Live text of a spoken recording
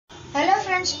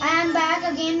friends, I am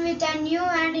back again with a new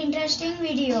and interesting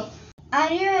video.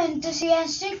 Are you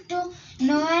enthusiastic to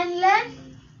know and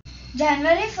learn?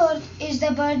 January 4th is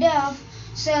the birthday of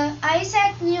Sir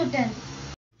Isaac Newton.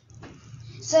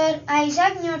 Sir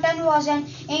Isaac Newton was an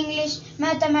English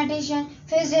mathematician,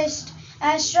 physicist,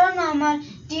 astronomer,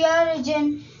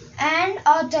 theologian, and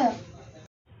author.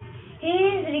 He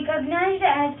is recognized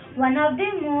as one of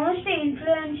the most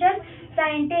influential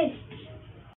scientists.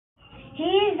 He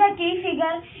is the key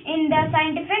figure in the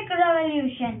scientific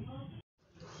revolution.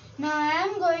 Now I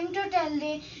am going to tell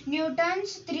the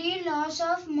Newton's 3 laws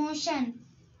of motion.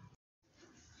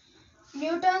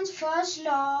 Newton's first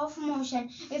law of motion.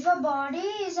 If a body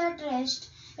is at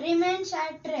rest, remains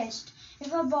at rest.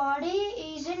 If a body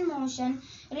is in motion,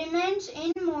 remains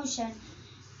in motion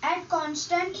at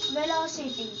constant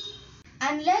velocity,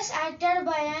 unless acted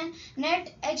by a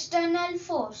net external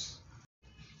force.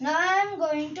 Now I am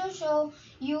going to show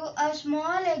you a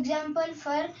small example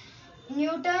for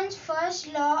Newton's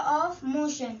first law of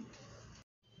motion.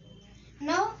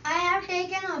 Now I have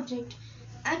taken an object.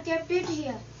 I kept it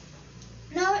here.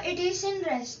 Now it is in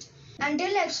rest.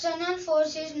 Until external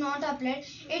force is not applied,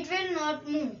 it will not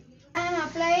move. I am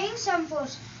applying some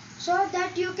force so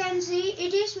that you can see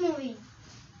it is moving.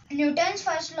 Newton's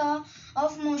first law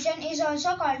of motion is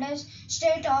also called as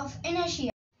state of inertia.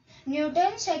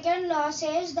 Newton's second law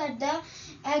says that the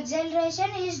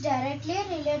acceleration is directly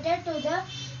related to the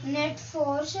net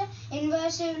force,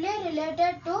 inversely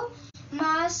related to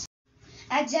mass.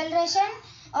 Acceleration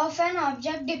of an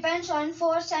object depends on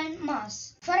force and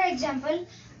mass. For example,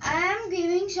 I am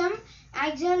giving some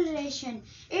acceleration.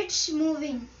 It's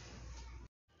moving.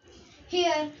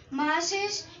 Here, mass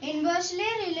is inversely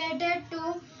related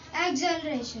to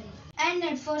acceleration and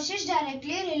net force is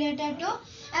directly related to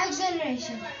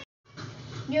acceleration.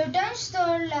 Newton's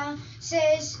third law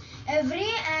says every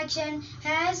action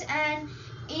has an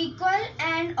equal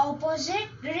and opposite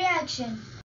reaction.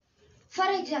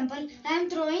 For example, I am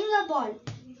throwing a ball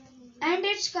and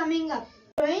it's coming up.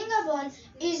 Throwing a ball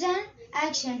is an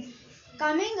action.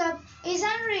 Coming up is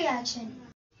a reaction.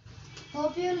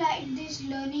 Hope you liked this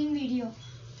learning video.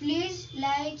 Please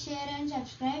like, share and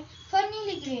subscribe for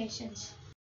NeeliCreations.